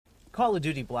Call of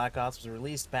Duty Black Ops was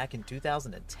released back in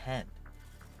 2010.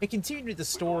 It continued the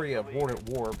story of World at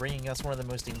War, bringing us one of the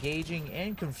most engaging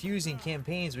and confusing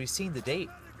campaigns we've seen to date.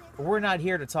 But we're not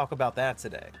here to talk about that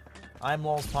today. I'm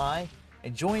lulzPIE,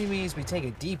 and join me as we take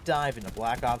a deep dive into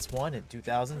Black Ops 1 in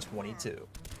 2022.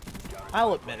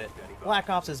 I'll admit it, Black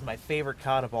Ops is my favorite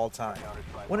COD of all time.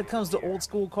 When it comes to old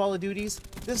school Call of Duties,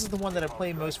 this is the one that I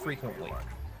play most frequently.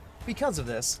 Because of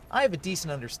this, I have a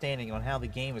decent understanding on how the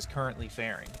game is currently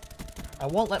faring. I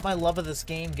won't let my love of this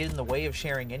game get in the way of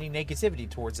sharing any negativity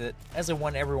towards it, as I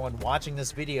want everyone watching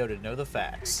this video to know the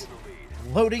facts.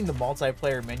 Loading the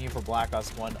multiplayer menu for Black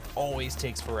Ops 1 always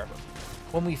takes forever.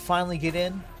 When we finally get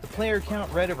in, the player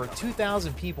count read over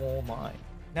 2,000 people online.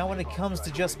 Now when it comes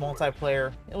to just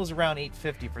multiplayer, it was around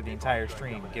 850 for the entire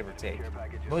stream, give or take.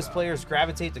 Most players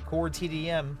gravitate to core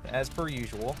TDM, as per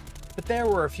usual, but there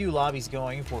were a few lobbies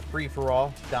going for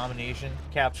free-for-all, domination,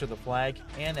 capture the flag,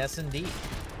 and S&D.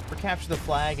 For capture the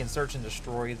flag and search and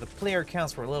destroy, the player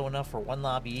counts were low enough for one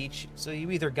lobby each, so you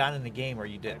either got in the game or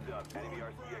you didn't.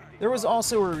 There was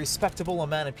also a respectable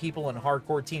amount of people in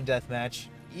hardcore team deathmatch,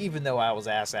 even though I was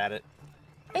ass at it.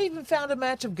 I even found a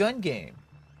match of gun game.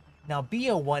 Now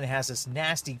BO1 has this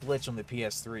nasty glitch on the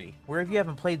PS3, where if you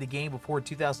haven't played the game before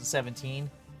 2017,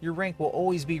 your rank will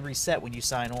always be reset when you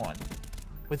sign on.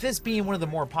 With this being one of the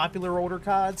more popular older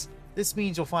CODs, this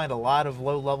means you'll find a lot of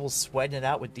low levels sweating it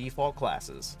out with default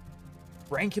classes.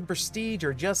 Rank and prestige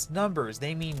are just numbers,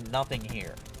 they mean nothing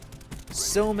here.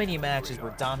 So many matches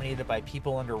were dominated by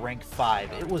people under rank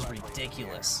 5, it was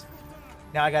ridiculous.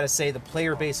 Now I gotta say, the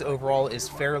player base overall is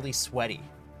fairly sweaty.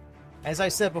 As I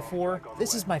said before,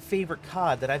 this is my favorite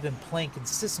COD that I've been playing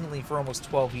consistently for almost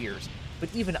 12 years,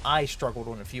 but even I struggled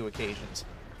on a few occasions.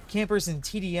 Campers in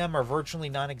TDM are virtually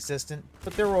non-existent,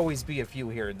 but there will always be a few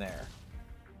here and there.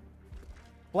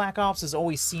 Black Ops has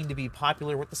always seemed to be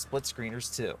popular with the split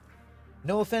screeners too.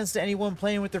 No offense to anyone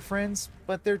playing with their friends,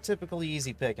 but they're typically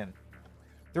easy picking.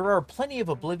 There are plenty of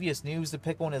oblivious noobs to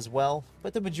pick on as well,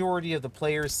 but the majority of the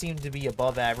players seem to be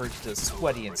above average to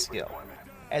sweaty in skill.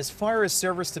 As far as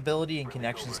server stability and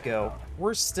connections go,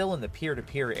 we're still in the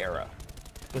peer-to-peer era.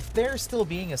 With there still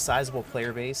being a sizable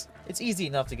player base, it's easy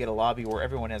enough to get a lobby where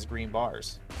everyone has green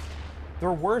bars.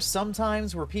 There were some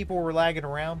times where people were lagging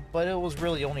around, but it was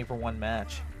really only for one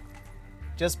match.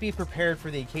 Just be prepared for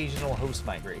the occasional host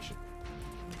migration.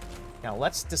 Now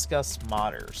let's discuss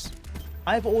modders.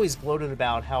 I've always gloated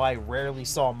about how I rarely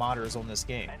saw modders on this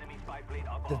game.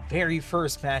 The very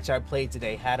first match I played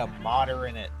today had a modder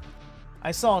in it.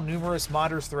 I saw numerous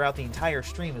modders throughout the entire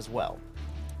stream as well.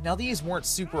 Now these weren't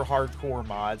super hardcore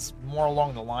mods, more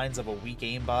along the lines of a weak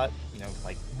aimbot,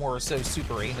 like more so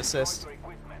super aim assist.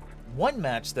 One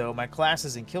match though, my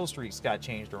classes and kill streaks got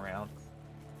changed around.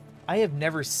 I have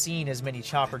never seen as many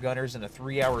chopper gunners in a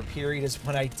 3-hour period as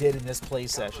when I did in this play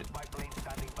session.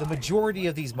 The majority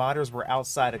of these modders were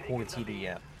outside of core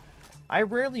TDM. I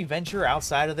rarely venture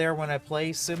outside of there when I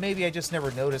play, so maybe I just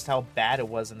never noticed how bad it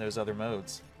was in those other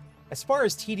modes. As far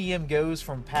as TDM goes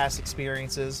from past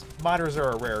experiences, modders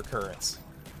are a rare occurrence.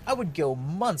 I would go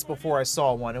months before I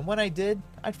saw one, and when I did,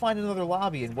 I'd find another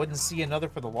lobby and wouldn't see another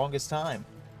for the longest time.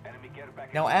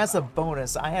 Now as a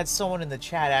bonus, I had someone in the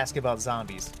chat ask about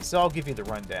zombies, so I'll give you the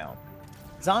rundown.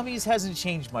 Zombies hasn't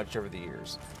changed much over the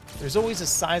years. There's always a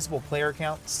sizable player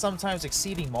count, sometimes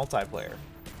exceeding multiplayer.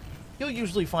 You'll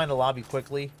usually find a lobby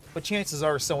quickly, but chances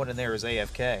are someone in there is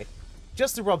AFK.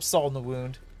 Just to rub salt in the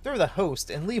wound, they're the host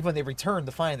and leave when they return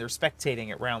to find they're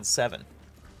spectating at round 7.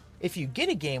 If you get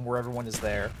a game where everyone is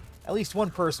there, at least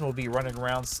one person will be running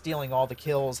around stealing all the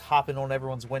kills, hopping on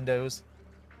everyone's windows.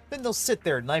 Then they'll sit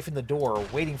there knifing the door,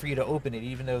 waiting for you to open it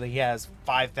even though he has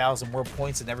 5,000 more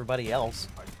points than everybody else.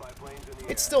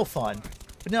 It's still fun,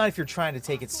 but not if you're trying to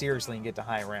take it seriously and get to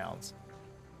high rounds.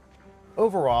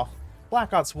 Overall,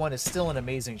 Black Ops 1 is still in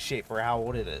amazing shape for how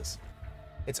old it is.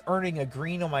 It's earning a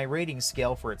green on my rating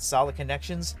scale for its solid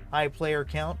connections, high player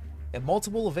count, and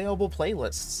multiple available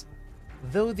playlists,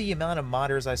 though the amount of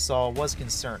modders I saw was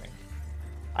concerning.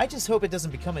 I just hope it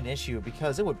doesn't become an issue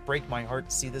because it would break my heart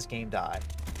to see this game die.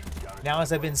 Now,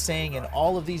 as I've been saying in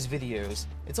all of these videos,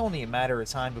 it's only a matter of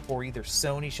time before either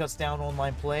Sony shuts down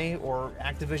online play or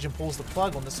Activision pulls the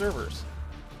plug on the servers.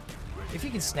 If you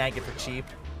can snag it for cheap,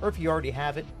 or if you already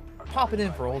have it, pop it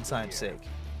in for old time's sake.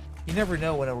 You never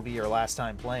know when it'll be your last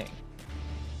time playing.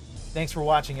 Thanks for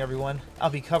watching, everyone.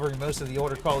 I'll be covering most of the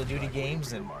older Call of Duty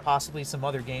games and possibly some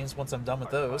other games once I'm done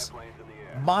with those.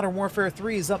 Modern Warfare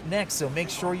 3 is up next, so make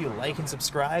sure you like and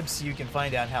subscribe so you can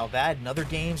find out how that and other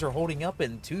games are holding up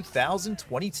in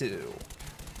 2022.